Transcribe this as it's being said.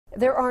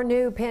There are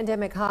new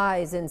pandemic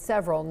highs in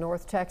several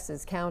North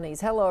Texas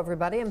counties. Hello,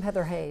 everybody. I'm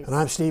Heather Hayes. And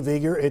I'm Steve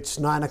Eager. It's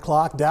 9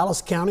 o'clock.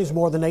 Dallas County's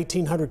more than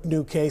 1,800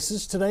 new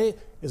cases. Today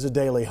is a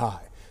daily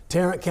high.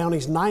 Tarrant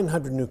County's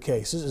 900 new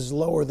cases is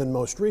lower than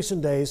most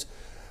recent days,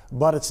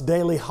 but its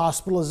daily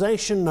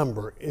hospitalization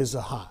number is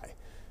a high.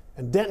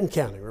 And Denton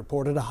County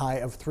reported a high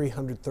of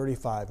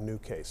 335 new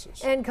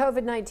cases. And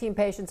COVID-19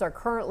 patients are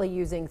currently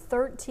using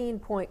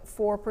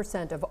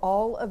 13.4% of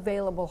all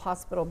available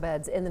hospital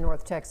beds in the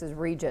North Texas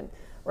region.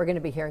 We're going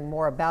to be hearing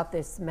more about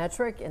this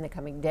metric in the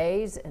coming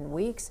days and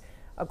weeks.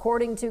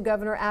 According to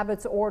Governor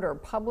Abbott's order,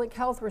 public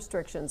health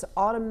restrictions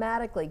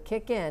automatically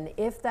kick in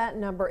if that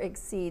number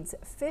exceeds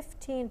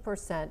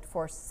 15%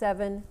 for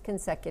 7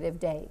 consecutive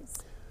days.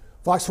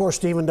 Fox 4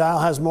 Stephen Dial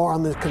has more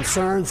on the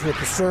concerns with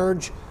the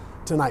surge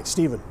tonight.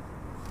 Stephen.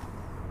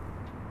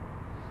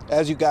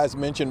 As you guys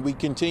mentioned, we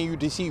continue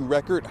to see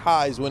record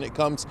highs when it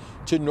comes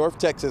to North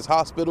Texas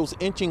hospitals,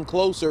 inching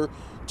closer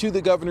to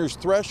the governor's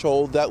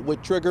threshold that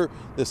would trigger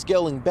the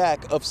scaling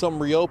back of some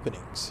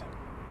reopenings.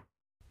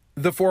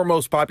 The 4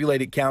 most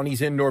populated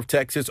counties in North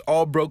Texas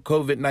all broke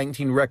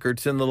COVID-19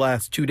 records in the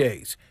last 2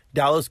 days.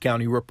 Dallas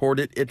County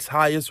reported its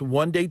highest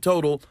one-day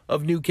total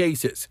of new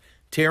cases.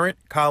 Tarrant,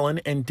 Collin,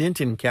 and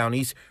Denton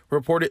counties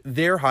reported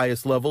their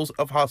highest levels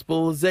of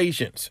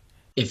hospitalizations.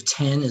 If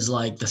 10 is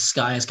like the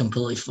sky is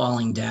completely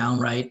falling down,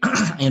 right?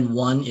 And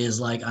 1 is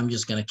like, I'm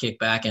just going to kick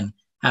back and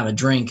have a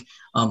drink,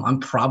 I'm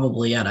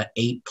probably at a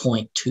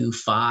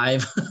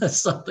 8.25,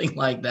 something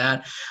like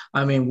that.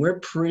 I mean, we're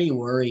pretty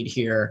worried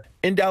here.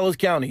 In Dallas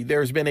County,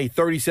 there's been a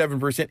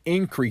 37%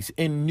 increase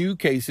in new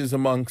cases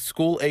among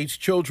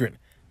school-aged children.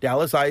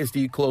 Dallas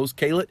ISD closed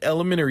Calet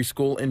Elementary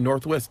School in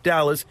Northwest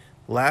Dallas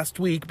last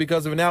week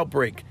because of an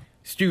outbreak.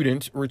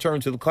 Students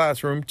returned to the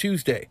classroom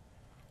Tuesday.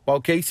 While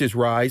cases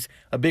rise,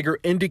 a bigger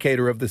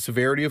indicator of the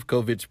severity of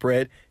COVID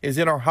spread is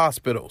in our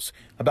hospitals.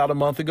 About a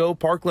month ago,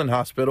 Parkland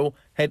Hospital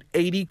had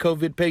 80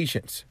 COVID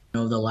patients.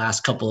 Over the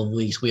last couple of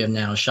weeks, we have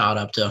now shot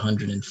up to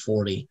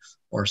 140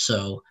 or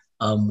so,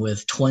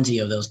 with 20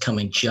 of those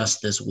coming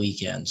just this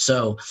weekend.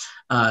 So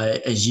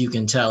as you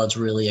can tell, it's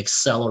really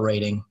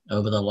accelerating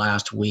over the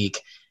last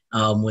week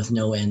with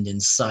no end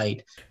in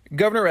sight.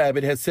 Governor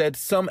Abbott has said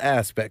some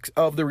aspects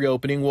of the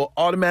reopening will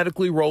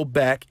automatically roll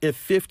back if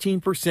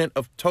 15%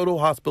 of total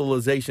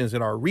hospitalizations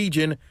in our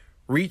region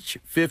reach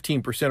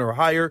 15% or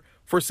higher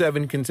for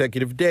 7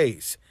 consecutive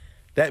days.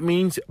 That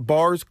means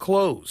bars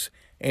close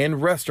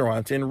and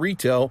restaurants and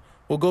retail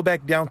will go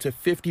back down to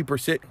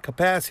 50%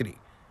 capacity.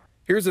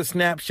 Here's a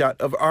snapshot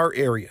of our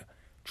area,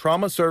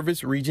 Trauma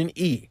Service Region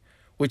E,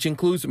 which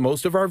includes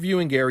most of our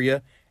viewing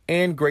area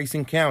and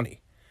Grayson County.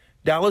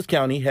 Dallas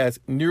County has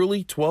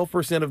nearly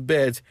 12% of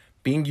beds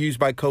being used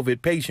by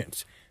COVID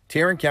patients.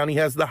 Tarrant County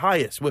has the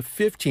highest with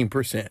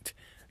 15%.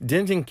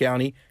 Denton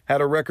County had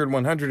a record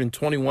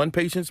 121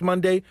 patients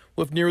Monday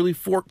with nearly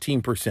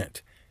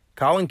 14%.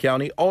 Collin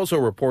County also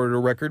reported a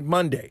record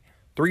Monday,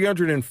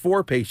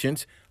 304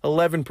 patients,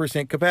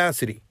 11%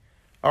 capacity.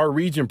 Our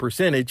region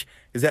percentage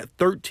is at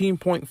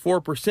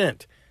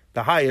 13.4%,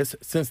 the highest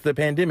since the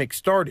pandemic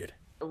started.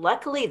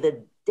 Luckily,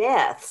 the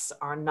deaths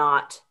are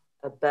not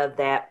above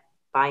that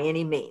by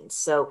any means.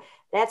 So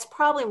that's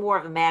probably more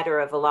of a matter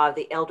of a lot of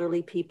the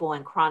elderly people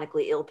and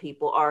chronically ill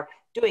people are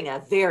doing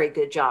a very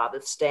good job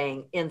of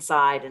staying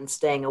inside and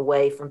staying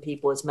away from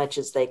people as much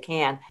as they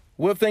can.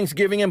 With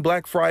Thanksgiving and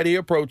Black Friday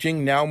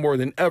approaching, now more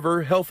than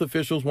ever, health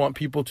officials want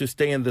people to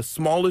stay in the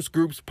smallest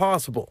groups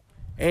possible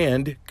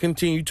and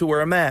continue to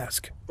wear a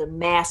mask. The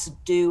masks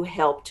do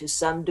help to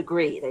some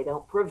degree. They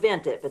don't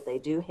prevent it, but they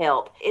do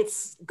help.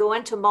 It's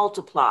going to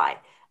multiply.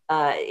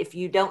 If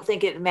you don't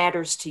think it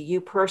matters to you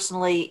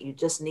personally, you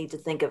just need to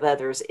think of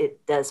others.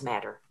 It does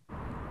matter.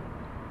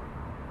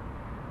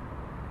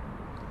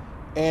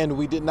 And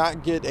we did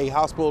not get a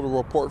hospital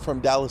report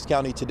from Dallas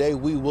County today.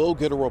 We will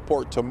get a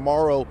report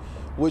tomorrow,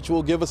 which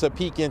will give us a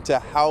peek into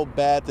how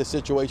bad the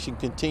situation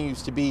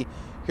continues to be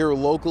here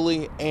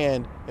locally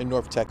and in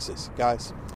North Texas. Guys.